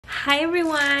Hi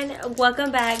everyone,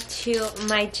 welcome back to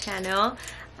my channel.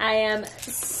 I am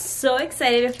so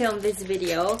excited to film this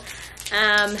video.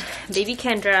 Baby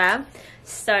Kendra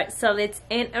starts solids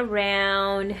in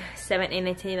around 7, 8,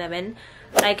 9, 10, 11,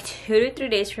 like 2 to 3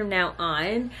 days from now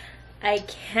on. I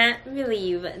can't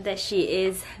believe that she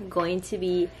is going to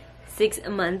be 6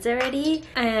 months already,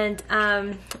 and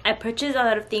I purchased a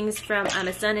lot of things from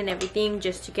Amazon and everything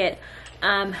just to get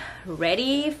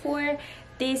ready for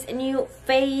this new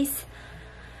phase.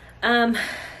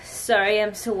 Sorry,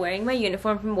 I'm still wearing my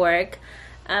uniform from work.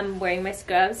 I'm wearing my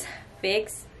scrubs,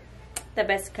 Fix, the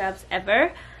best scrubs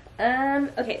ever.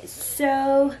 Okay,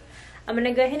 so I'm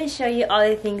gonna go ahead and show you all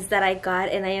the things that I got,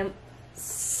 and I am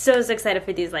so excited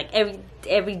for these. Like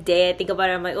every day I think about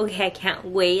it, I'm like, okay, I can't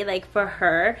wait like for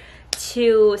her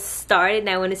to start, and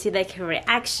I want to see like her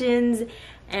reactions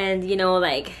and, you know,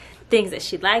 like things that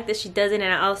she likes, that she doesn't,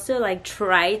 and I also like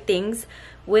try things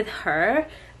with her.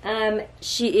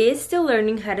 She is still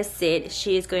learning how to sit.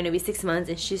 She is going to be 6 months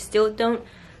and she still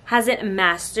hasn't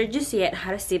mastered just yet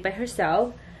how to sit by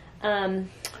herself.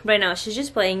 Right now she's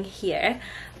just playing here,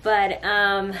 but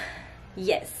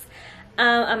yes,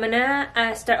 I'm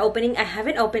gonna start opening. I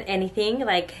haven't opened anything,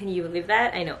 like, can you believe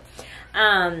that? I know.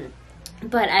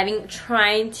 But I've been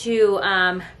trying to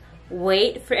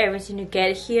wait for everything to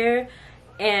get here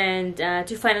and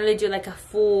to finally do like a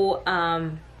full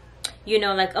you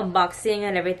know, like unboxing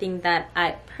and everything that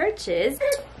I purchased.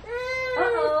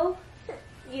 Uh-oh,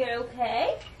 you're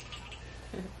okay?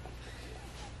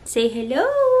 Say hello.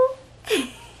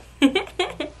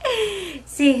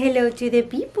 Say hello to the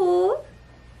people.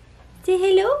 Say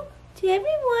hello to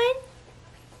everyone.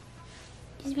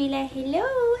 Just be like, hello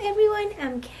everyone,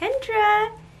 I'm Kendra.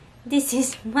 This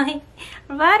is my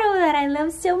rattle that I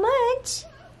love so much.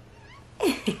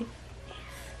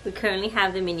 We currently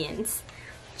have the minions.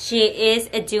 She is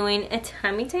doing a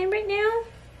tummy time right now.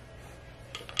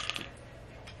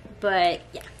 But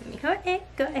yeah, let me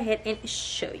go ahead and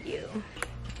show you.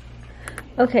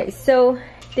 Okay, so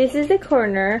this is the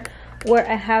corner where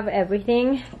I have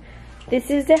everything.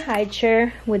 This is the high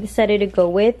chair we decided to go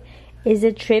with. Is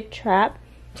a Tripp Trapp.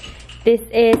 This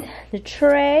is the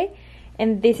tray,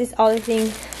 and this is all the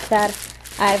things that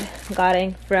I've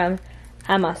gotten from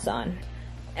Amazon.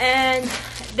 And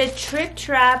the Tripp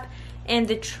Trapp and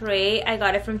the tray, I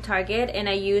got it from Target, and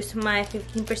I used my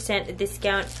 15%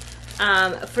 discount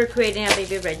for creating a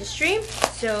baby registry.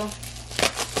 So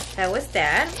that was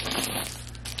that.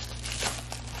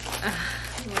 Oh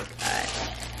my god,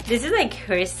 this is like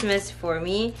Christmas for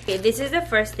me. Okay, this is the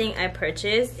first thing I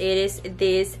purchased. It is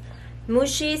this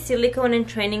Mushy silicone and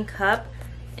training cup,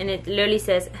 and it literally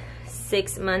says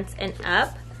 6 months and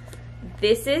up.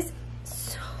 This is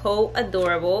so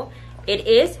adorable. It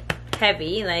is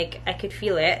heavy, like I could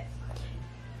feel it.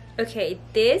 Okay,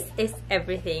 this is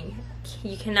everything.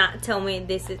 You cannot tell me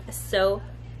this is so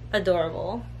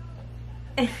adorable.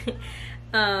 You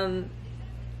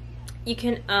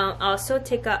can also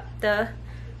take up the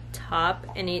top,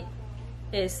 and it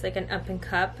is like an open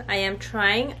cup. I'm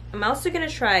also gonna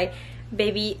try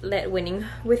baby led weaning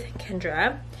with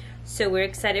Kendra, so we're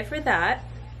excited for that.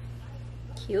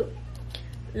 Cute,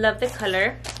 love the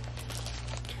color.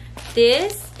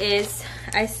 This is,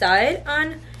 I saw it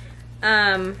on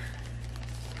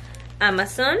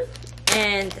Amazon,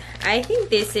 and I think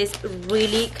this is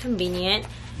really convenient.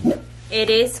 It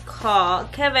is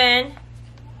called Kevin.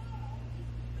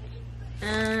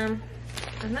 I'm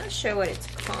not sure what it's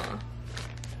called.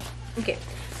 Okay,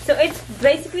 so it's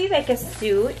basically like a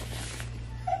suit.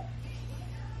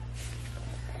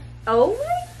 Oh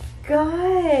my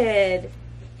god,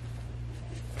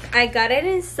 I got it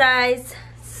in size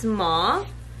small,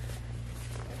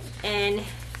 and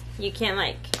you can,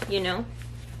 like, you know,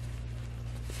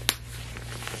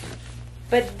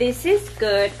 but this is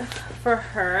good for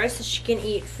her so she can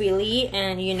eat freely,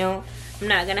 and, you know, I'm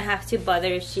not gonna have to bother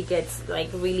if she gets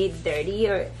like really dirty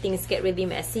or things get really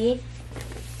messy.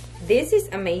 This is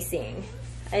amazing.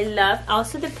 I love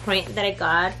also the print that I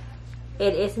got.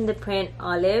 It is in the print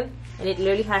olive, and it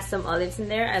literally has some olives in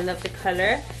there. I love the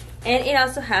color, and it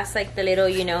also has like the little,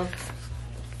 you know,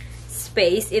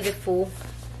 space if the food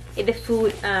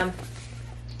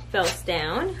falls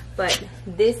down. But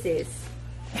this is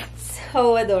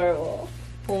so adorable.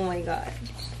 Oh my god.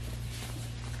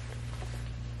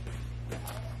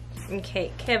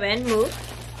 Okay, Kevin, move.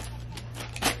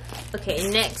 Okay,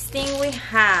 next thing we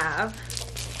have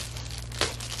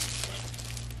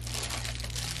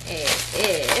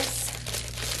is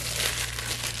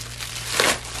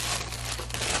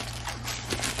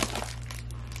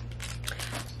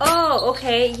oh,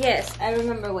 okay, yes, I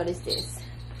remember. What is this?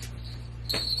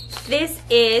 this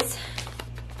is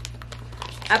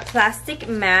a plastic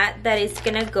mat that is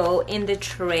gonna go in the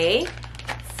tray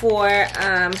for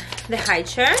the high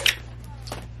chair.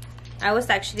 I was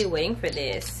actually waiting for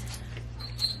this.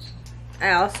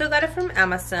 I also got it from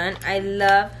Amazon. I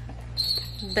love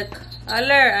the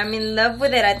color. I'm in love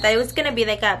with it. I thought it was gonna be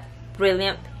like a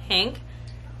brilliant pink,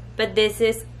 but this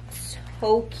is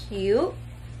so cute.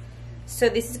 So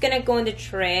this is gonna go in the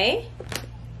tray.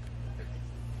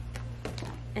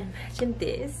 Imagine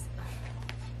this. Oh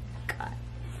God.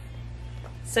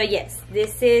 So yes,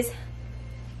 this is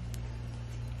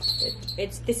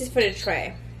for the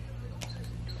tray.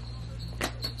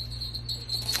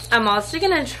 I'm also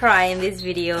gonna try in this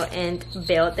video and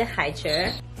build the high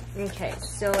chair. Okay,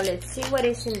 so let's see what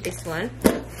is in this one.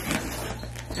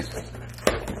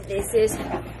 This is,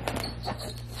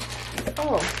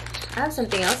 oh, I have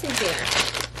something else in here.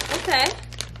 Okay,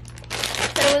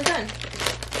 so it was done.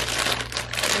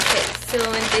 Okay, so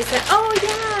in this one, oh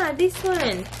yeah, this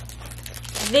one.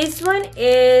 This one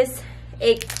is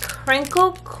a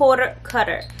crinkle cutter.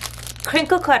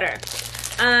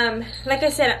 Like I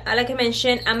said, like I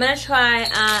mentioned, I'm gonna try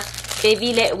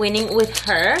baby led weaning with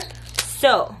her.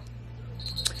 So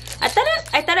I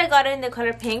thought I got it in the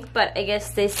color pink, but I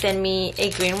guess they sent me a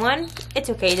green one. It's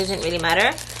okay, it doesn't really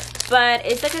matter. But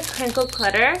it's like a crinkle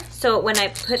cutter. So when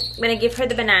I give her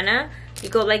the banana, you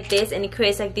go like this and it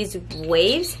creates like these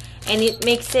waves, and it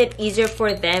makes it easier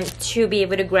for them to be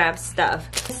able to grab stuff.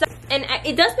 So, and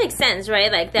it does make sense,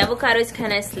 right? Like the avocado is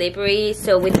kind of slippery,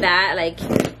 so with that, like,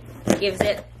 gives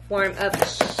it form of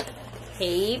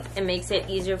shape and makes it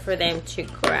easier for them to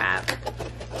grab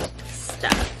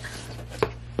stuff.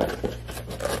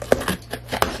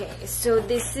 Okay, so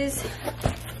this is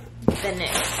the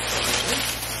next one.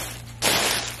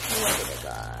 What did I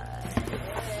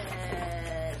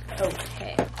got?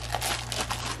 Okay.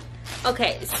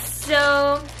 Okay,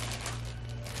 so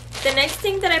the next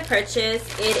thing that I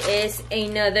purchased, it is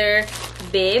another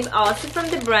bib, also from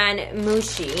the brand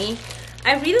Mushi.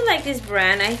 I really like this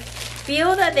brand. I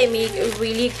feel that they make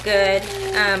really good,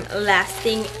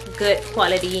 lasting, good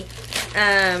quality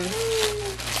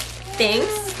things,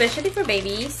 especially for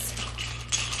babies.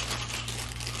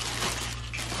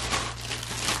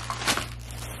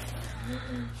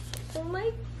 Oh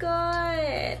my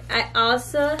god. I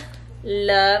also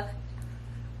love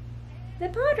the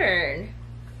pattern.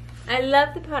 I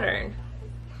love the pattern.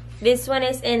 This one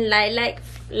is in lilac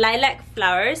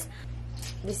flowers.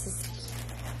 This is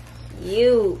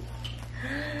cute.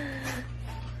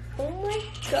 Oh my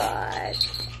god.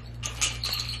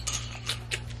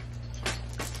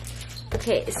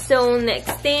 Okay, so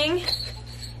next thing,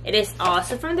 it is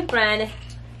also from the brand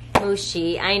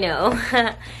Mushi, I know.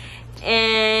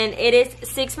 And it is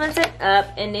 6 months and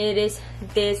up, and it is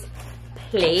this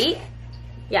plate.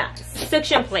 Yeah,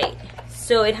 suction plate.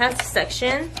 So it has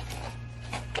suction,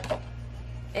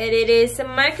 and it is a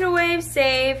microwave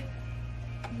safe,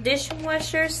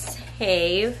 dishwasher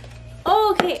safe.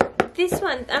 Oh, okay, this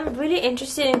one, I'm really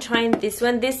interested in trying this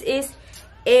one. This is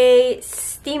a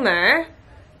steamer,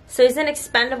 so it's an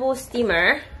expandable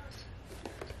steamer.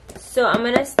 So I'm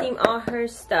gonna steam all her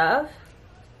stuff.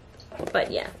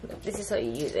 But yeah, this is how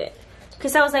you use it.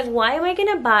 Because I was like, why am I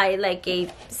gonna buy like a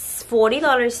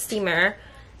 $40 steamer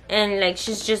and like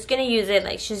she's just gonna use it,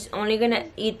 like she's only gonna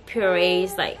eat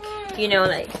purees, like, you know,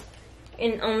 like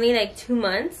in only like 2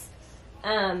 months.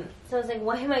 So I was like,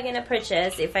 why am I gonna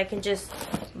purchase if I can just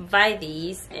buy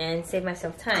these and save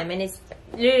myself time? And it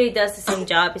literally does the same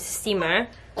job. It's a steamer.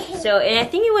 So, and I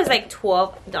think it was like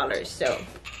 $12. So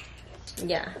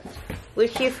yeah, we're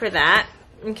here for that.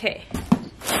 Okay,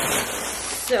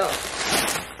 so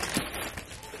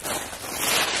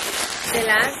the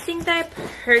last thing that I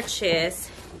purchased,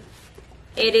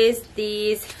 it is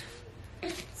these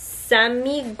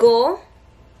Samigo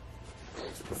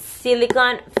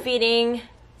silicone fitting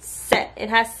set. It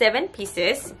has 7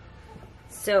 pieces,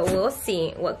 so we'll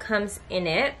see what comes in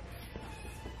it.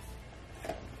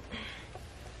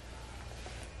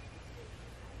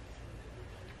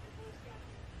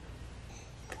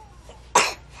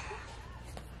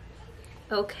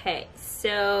 Okay,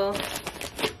 so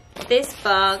this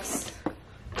box,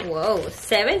 whoa,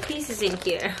 7 pieces in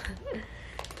here.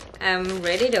 I'm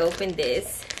ready to open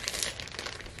this.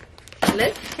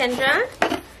 Look, Kendra,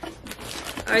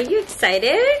 are you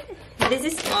excited? This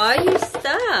is all your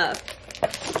stuff.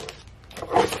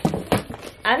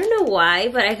 I don't know why,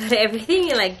 but I got everything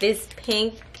in like this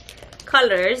pink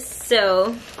colors,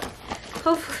 so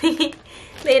hopefully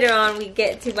later on we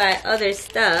get to buy other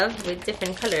stuff with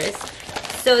different colors.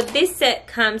 So this set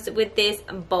comes with this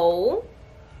bowl.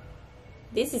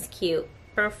 This is cute,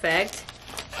 perfect.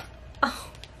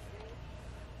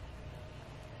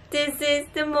 This is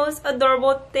the most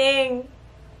adorable thing.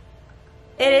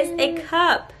 It is a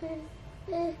cup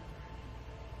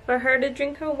for her to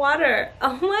drink her water.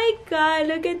 Oh my god,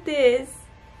 look at this.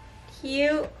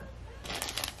 Cute.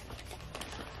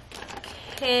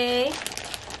 Okay.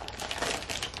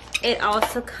 It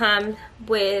also comes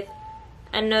with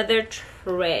another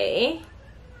tray.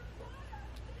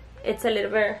 It's a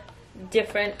little bit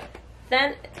different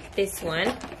than this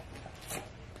one.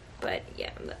 But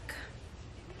yeah, look.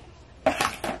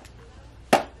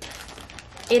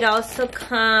 It also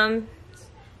comes,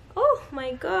 oh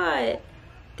my god,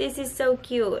 this is so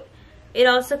cute. It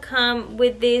also comes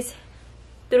with these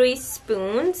 3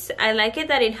 spoons. I like it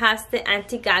that it has the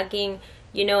anti-gagging,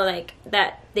 you know, like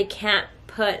that they can't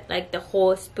put like the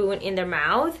whole spoon in their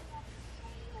mouth.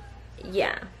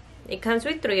 Yeah, it comes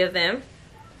with 3 of them.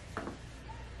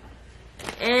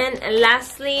 And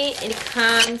lastly, it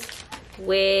comes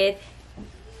with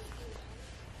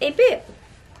a bib.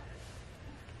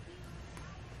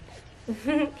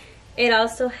 It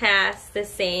also has the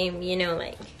same, you know,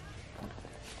 like,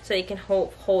 so you can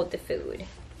hold the food.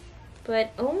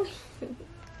 But oh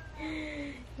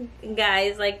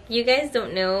guys, like, you guys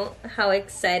don't know how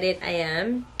excited I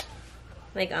am.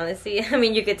 Like, honestly, I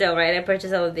mean, you could tell, right? I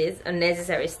purchased all of this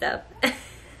unnecessary stuff.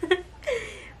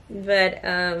 But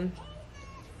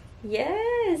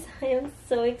yes, I am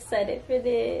so excited for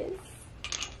this.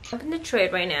 I'm in the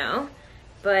trade right now,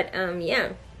 but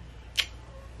yeah.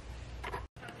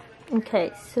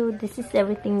 Okay, so this is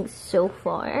everything so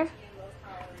far.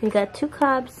 We got 2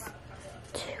 cups,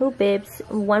 2 bibs,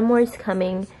 1 more is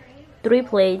coming, 3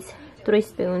 plates, 3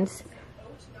 spoons,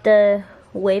 the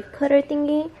wave cutter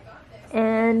thingy,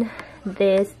 and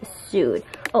this suit.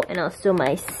 Oh, and also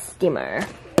my steamer.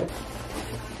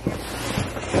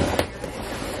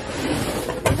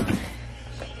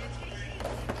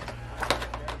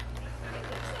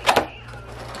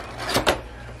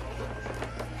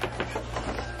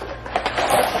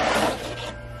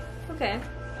 Okay.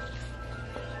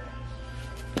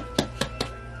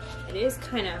 It is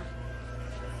kind of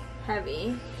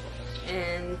heavy,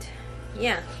 and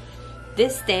yeah,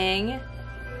 this thing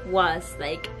was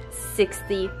like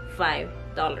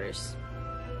 $65.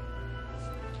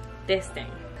 This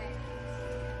thing.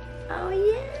 Oh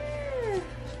yeah.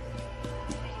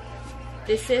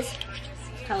 This is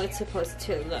how it's supposed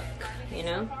to look, you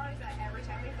know?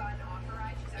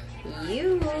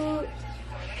 Cute.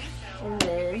 And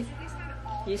then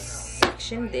you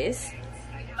suction this,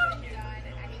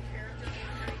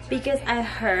 because I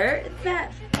heard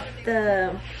that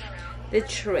the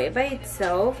tray by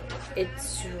itself,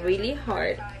 it's really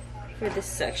hard for the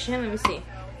suction. Let me see.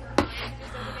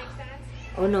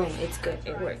 Oh no, it's good,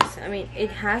 it works. I mean, it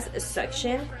has a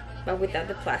suction, but without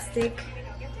the plastic.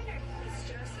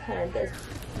 Kind of does.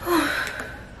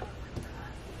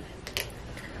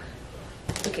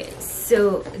 Okay,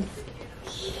 so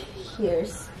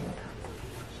here's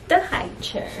the high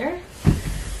chair.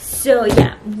 So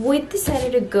yeah, we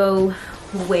decided to go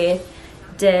with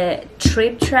the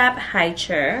Trapp high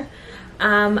chair.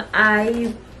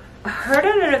 I heard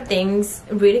a lot of things,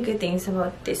 really good things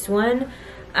about this one.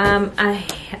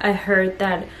 I heard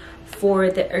that for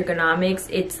the ergonomics,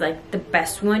 it's like the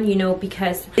best one, you know,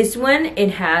 because this one,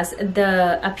 it has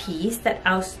a piece that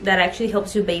actually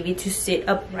helps your baby to sit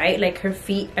upright, like her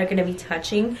feet are gonna be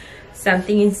touching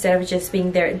something instead of just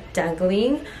being there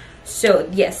dangling. So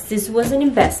yes, this was an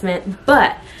investment,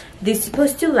 but this is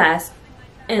supposed to last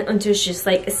until she's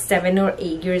like 7 or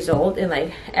 8 years old, and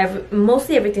like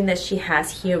mostly everything that she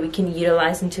has here we can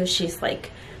utilize until she's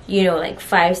like, you know, like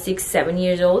 5, 6, 7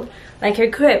 years old. Like her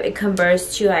crib, it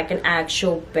converts to like an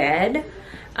actual bed,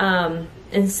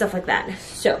 and stuff like that.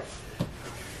 So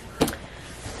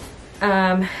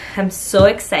I'm so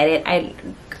excited. I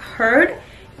heard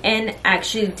and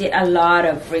actually did a lot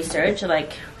of research,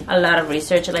 like I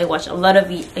watched a lot of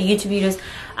YouTube videos.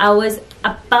 I was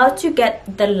about to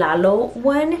get the Lalo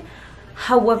one,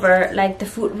 however, like the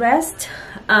footrest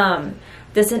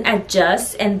doesn't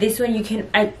adjust, and this one you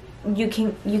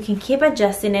can keep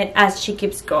adjusting it as she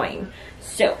keeps going.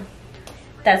 So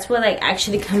that's what like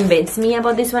actually convinced me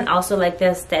about this one. Also, like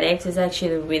the aesthetics is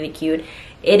actually really cute.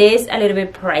 It is a little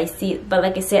bit pricey, but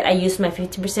like I said, I used my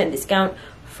 50% discount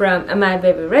from my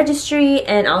baby registry,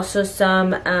 and also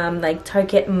some like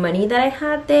Target money that I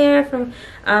had there from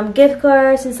gift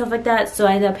cards and stuff like that. So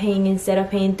I ended up paying, instead of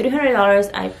paying $300,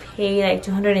 I paid like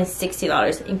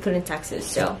 $260 including taxes.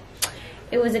 So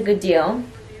it was a good deal.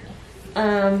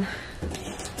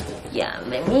 Yeah,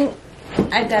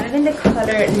 I got it in the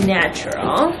color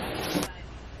natural.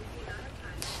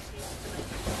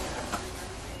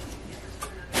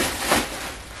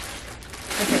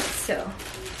 Okay, so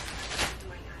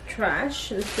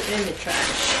trash. Let's put it in the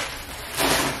trash.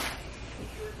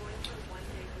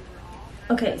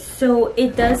 Okay, so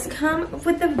it does come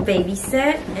with a baby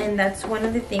set, and that's one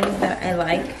of the things that I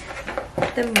like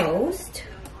the most.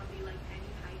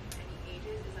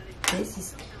 This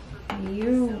is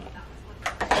cute.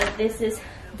 And this is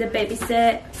the baby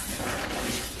set.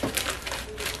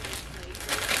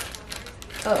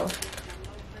 Oh,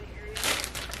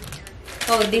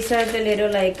 these are the little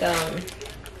like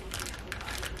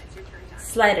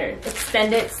sliders,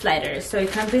 extended sliders. So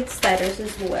it comes with sliders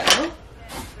as well.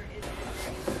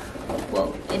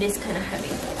 Well, it is kind of heavy.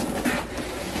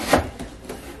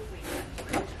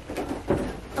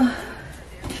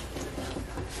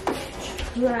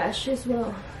 Trash as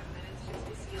well.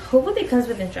 Hopefully it comes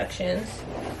with instructions.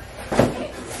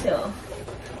 Okay, so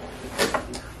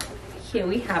here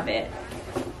we have it.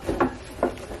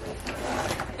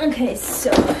 Okay,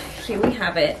 so here we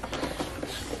have it.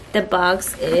 The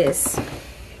box is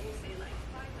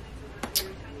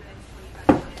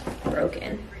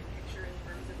broken.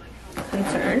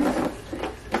 Concern.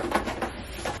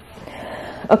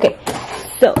 Okay,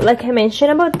 so like I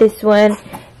mentioned about this one,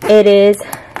 it is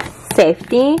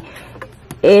safety.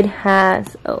 It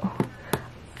has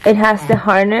the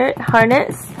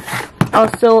harness.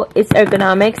 Also, it's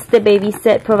ergonomics. The baby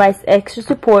set provides extra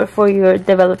support for your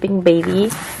developing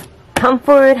baby.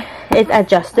 Comfort is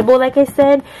adjustable, like I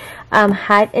said.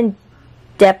 Height and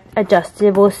depth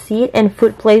adjustable seat and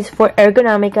foot place for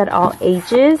ergonomic at all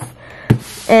ages.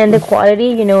 And the quality,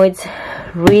 you know, it's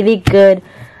really good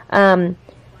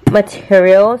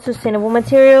material, sustainable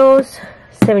materials.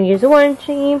 7 years of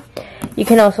warranty. You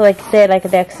can also, like I said, like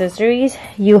the accessories,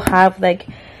 you have like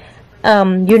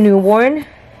your newborn,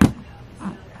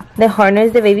 the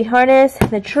harness, the baby harness,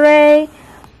 the tray,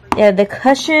 yeah, the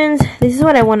cushions. This is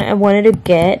what I wanted to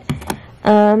get,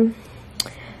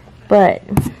 but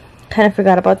kind of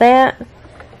forgot about that.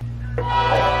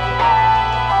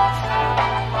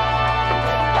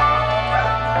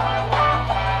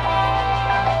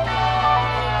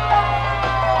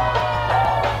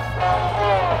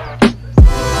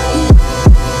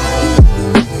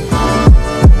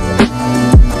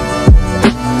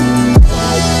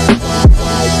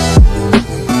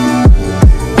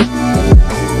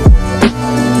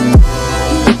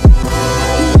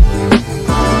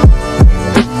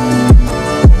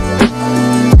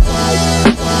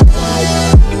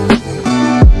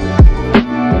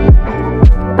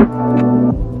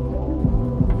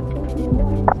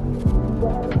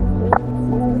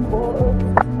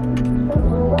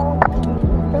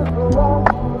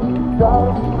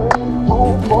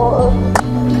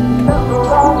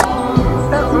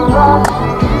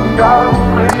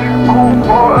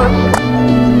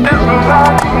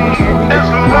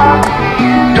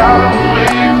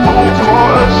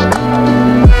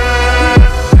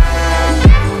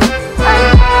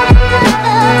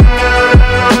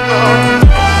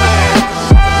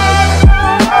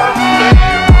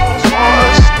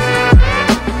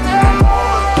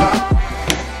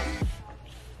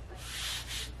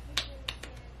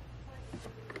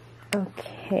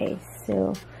 Okay,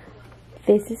 so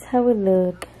this is how it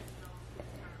looks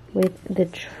with the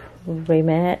tray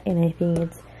mat, and I think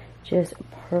it's just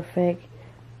perfect.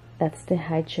 That's the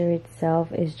high chair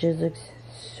itself. It just looks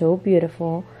so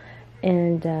beautiful.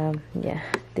 And yeah,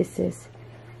 this is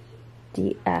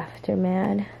the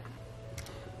aftermath.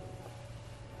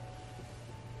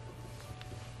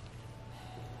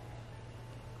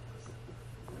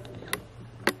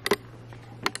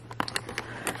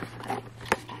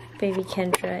 Baby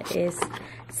Kendra is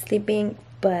sleeping,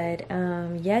 but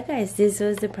yeah guys, this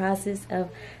was the process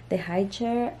of the high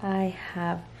chair. I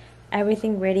have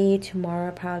everything ready. Tomorrow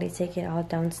I'll probably take it all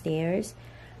downstairs,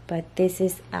 but this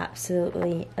is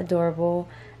absolutely adorable.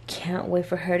 Can't wait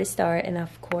for her to start, and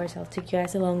of course I'll take you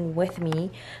guys along with me,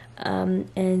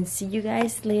 and see you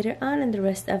guys later on in the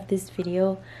rest of this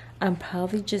video. I'm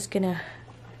probably just gonna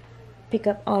pick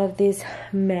up all of this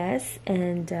mess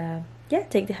and yeah,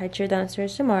 take the high chair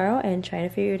downstairs tomorrow and try to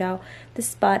figure it out the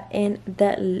spot in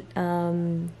the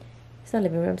it's not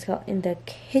living room, it's called in the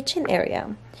kitchen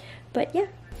area. But yeah.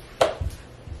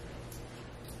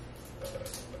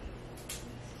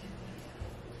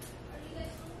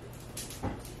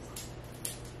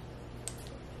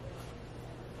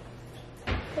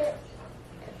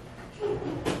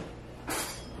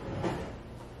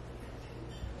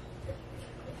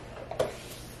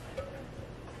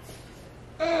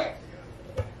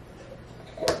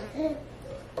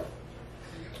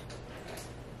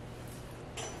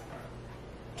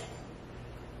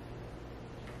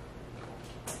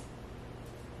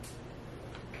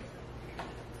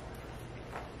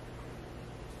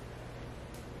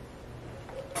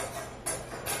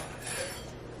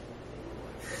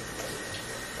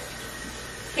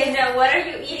 Kendra, what are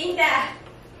you eating that?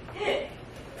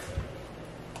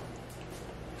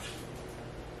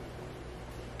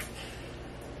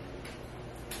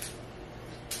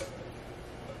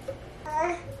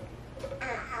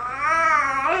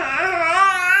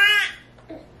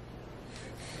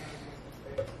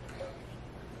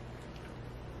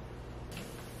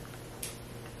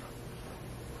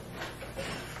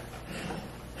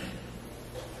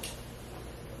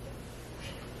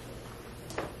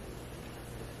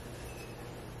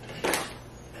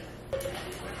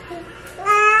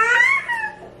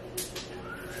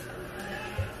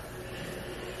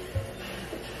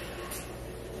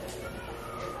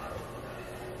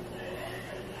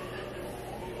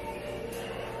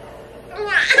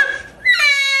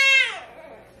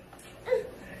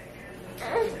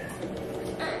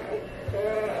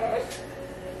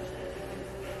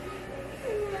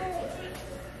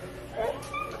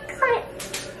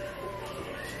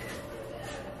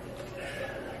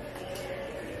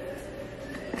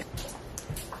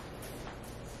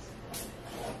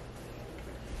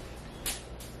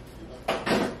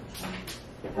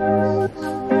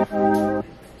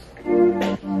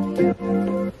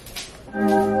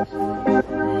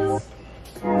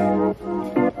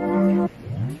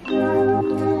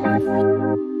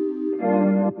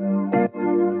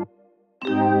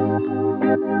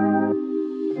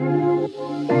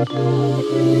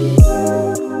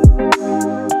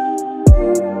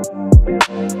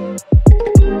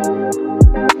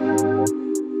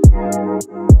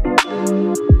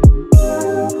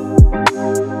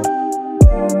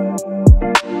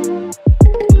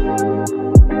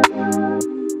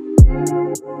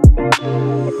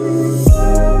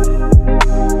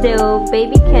 So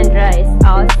baby Kendra is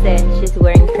all set. She's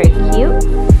wearing her cute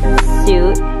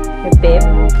suit, her bib,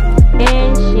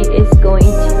 and she is going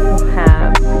to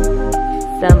have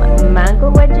some mango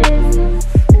wedges,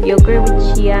 yogurt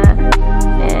with chia,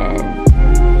 and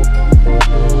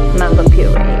mango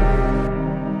puree.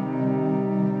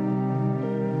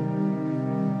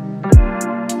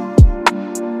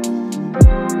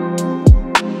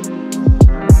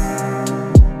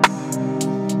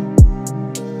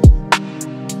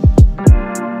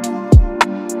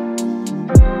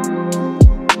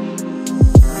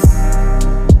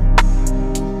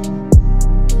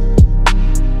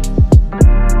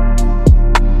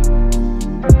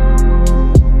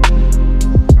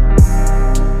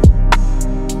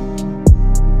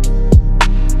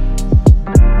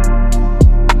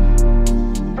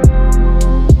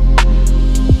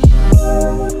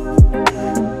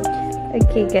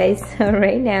 Okay guys, so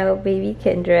right now baby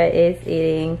Kendra is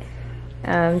eating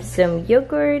some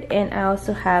yogurt, and I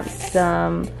also have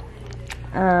some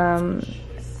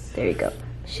there you go,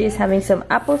 she's having some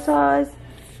applesauce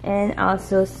and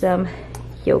also some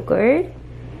yogurt,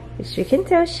 which you can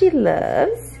tell she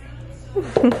loves.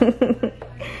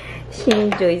 She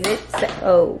enjoys it.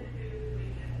 So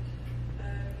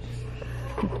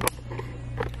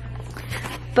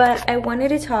but I wanted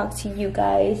to talk to you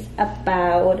guys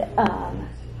about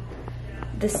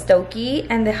the Stokke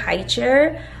and the high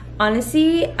chair.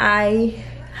 Honestly, I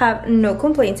have no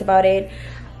complaints about it.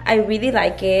 I really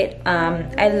like it.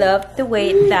 I love the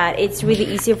way that it's really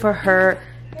easy for her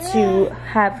to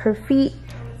have her feet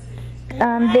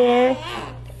there.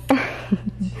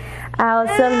 I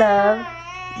also love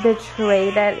the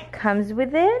tray that comes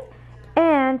with it.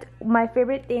 And my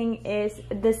favorite thing is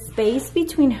the space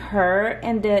between her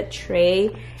and the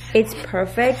tray. It's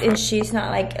perfect, and she's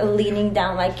not like leaning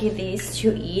down like it is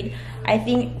to eat. I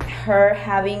think her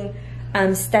having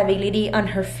stability on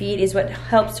her feet is what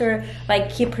helps her like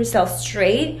keep herself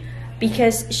straight,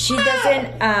 because she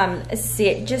doesn't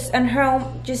sit just on her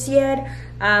own just yet.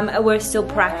 We're still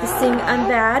practicing on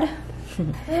that.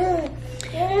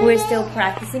 We're still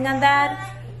practicing on that.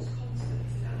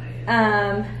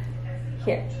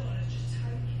 Here,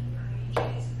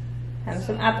 have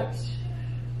some apples.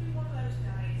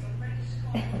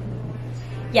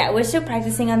 Yeah, we're still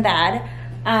practicing on that.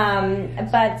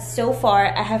 But so far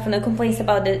I have no complaints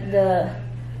about the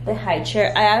high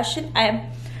chair. I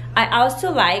also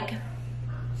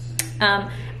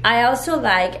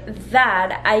like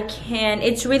that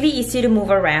it's really easy to move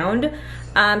around.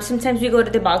 Sometimes we go to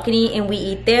the balcony and we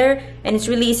eat there, and it's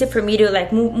really easy for me to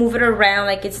like move it around.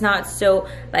 Like it's not so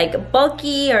like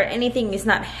bulky or anything. It's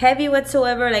not heavy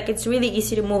whatsoever. Like it's really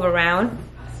easy to move around.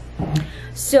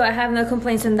 So I have no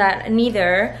complaints on that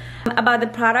neither. About the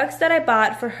products that I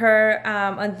bought for her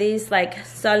on this like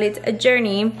solid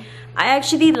journey, I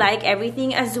actually like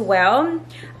everything as well.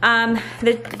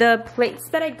 The plates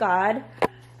that I got,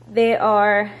 they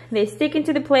stick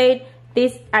into the plate.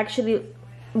 This actually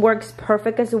works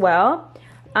perfect as well.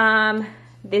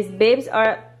 These bibs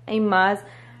are a must.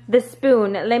 The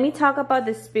spoon, let me talk about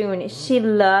the spoon. She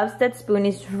loves that spoon.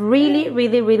 It's really,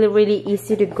 really, really, really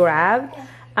easy to grab.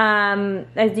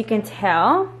 As you can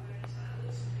tell,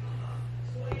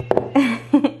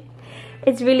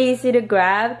 it's really easy to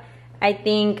grab. I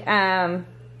think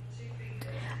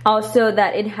also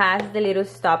that it has the little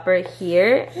stopper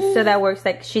here, so that works,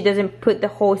 like she doesn't put the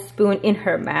whole spoon in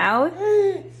her mouth.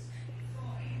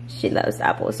 She loves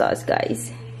applesauce,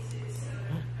 guys.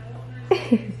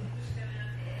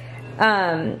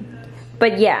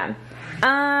 But yeah,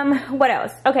 what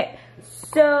else? Okay,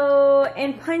 so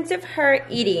in points of her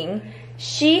eating,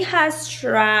 she has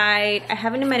tried, I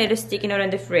have it in my little sticky note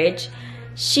on the fridge,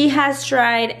 she has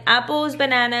tried apples,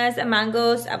 bananas,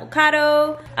 mangoes,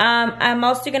 avocado. I'm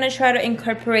also gonna try to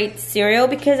incorporate cereal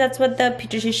because that's what the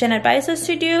pediatrician advised us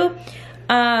to do.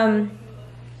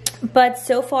 But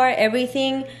so far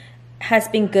everything has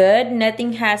been good.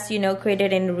 Nothing has, you know,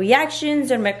 created any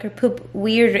reactions or make her poop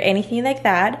weird or anything like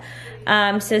that.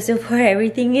 So far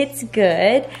everything is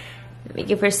good. Let me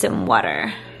give her some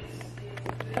water.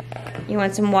 You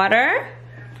want some water?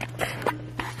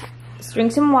 Let's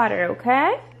drink some water,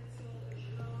 okay?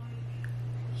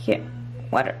 Here,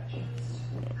 water.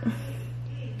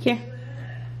 Here,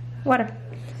 water.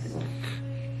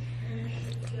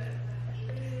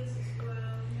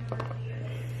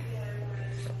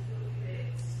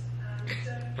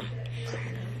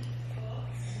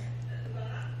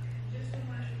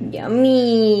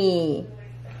 Yummy.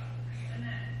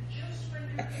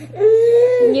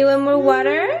 You want more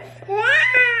water?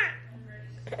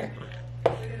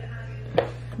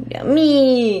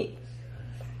 Yummy.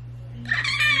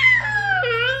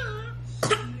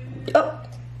 Oh.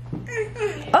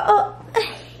 Uh-oh.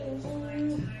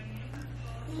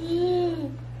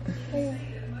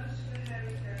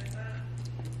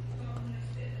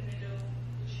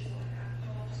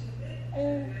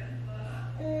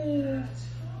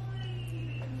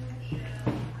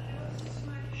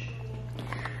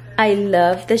 I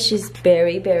love that she's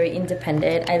very, very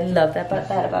independent. I love that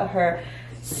about her.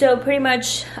 So pretty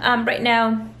much right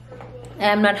now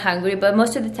I'm not hungry, but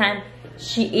most of the time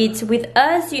she eats with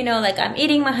us, you know, like I'm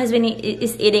eating, my husband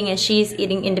is eating, and she's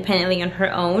eating independently on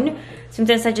her own.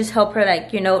 Sometimes I just help her,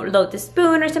 like, you know, load the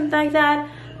spoon or something like that,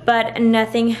 but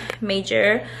nothing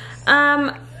major.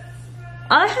 All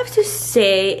I have to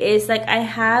say is, like, I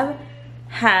have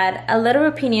had a lot of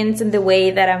opinions on the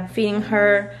way that I'm feeding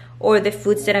her or the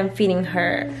foods that I'm feeding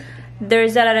her.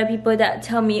 There's a lot of people that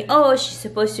tell me, oh, she's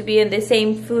supposed to be on the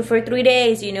same food for 3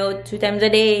 days, you know, 2 times a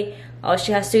day. All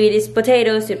she has to eat is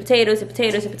potatoes, potatoes,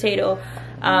 potatoes, potato.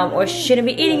 Or she shouldn't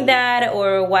be eating that,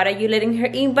 or what are you letting her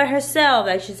eat by herself?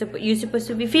 Like, you're supposed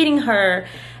to be feeding her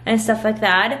and stuff like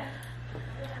that.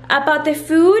 About the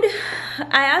food,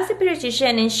 I asked the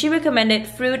pediatrician and she recommended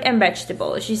fruit and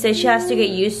vegetables. She said she has to get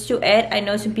used to it. I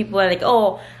know some people are like,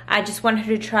 oh, I just want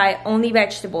her to try only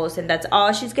vegetables and that's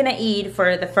all she's gonna eat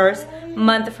for the first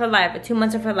month of her life or 2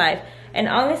 months of her life. And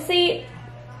honestly,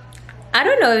 I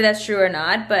don't know if that's true or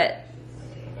not, but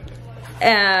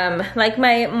like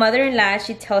my mother-in-law,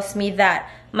 she tells me that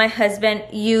my husband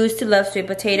used to love sweet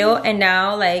potato, and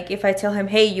now, like, if I tell him,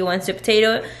 hey, you want sweet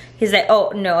potato, he's like,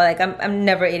 oh no, like I'm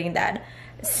never eating that.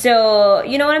 So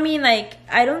you know what I mean? Like,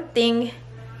 I don't think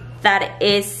that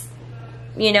is,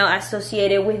 you know,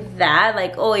 associated with that,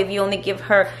 like, oh, if you only give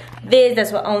her this,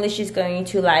 that's what only she's going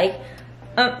to like.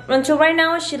 Until right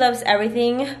now, she loves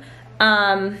everything.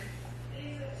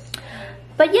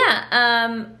 But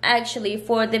yeah, actually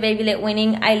for the baby led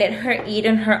weaning, I let her eat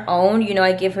on her own. You know,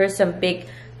 I give her some big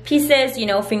pieces, you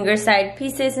know, finger side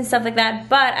pieces and stuff like that.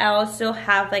 But I also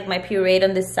have like my puree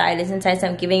on the side, and sometimes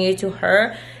I'm giving it to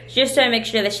her just to make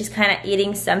sure that she's kind of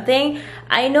eating something.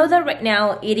 I know that right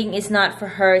now eating is not for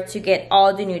her to get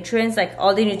all the nutrients. Like,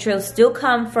 all the nutrients still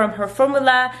come from her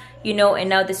formula, you know, and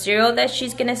now the cereal that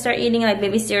she's gonna start eating, like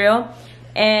baby cereal.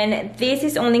 And this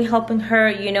is only helping her,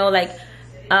 you know, like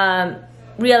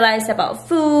realize about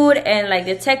food and like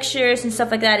the textures and stuff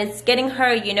like that. It's getting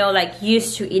her, you know, like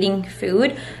used to eating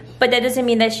food, but that doesn't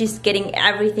mean that she's getting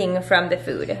everything from the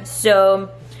food.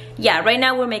 So yeah, right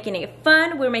now we're making it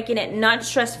fun. We're making it not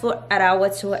stressful at all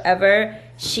whatsoever.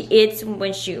 She eats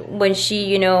when she,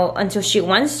 you know, until she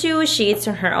wants to. She eats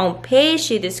on her own pace.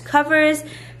 She discovers.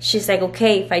 She's like,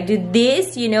 okay, if I do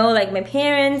this, you know, like my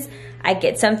parents, I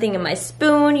get something in my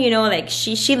spoon, you know, like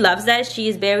she loves that. She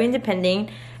is very independent,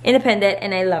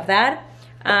 and I love that.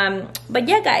 But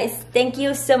yeah, guys, thank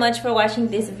you so much for watching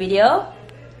this video.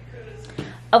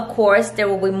 Of course, there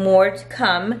will be more to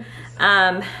come,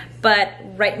 but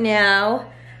right now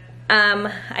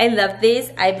I love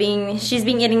this. She's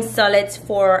been eating solids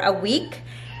for a week,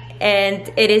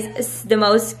 and it is the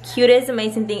most cutest,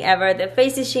 amazing thing ever. The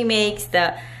faces she makes,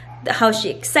 the how she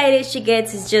excited she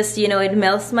gets, is just, you know, it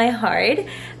melts my heart.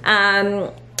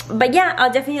 But yeah,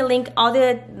 I'll definitely link all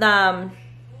the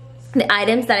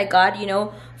items that I got, you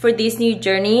know, for this new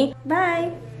journey.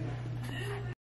 Bye.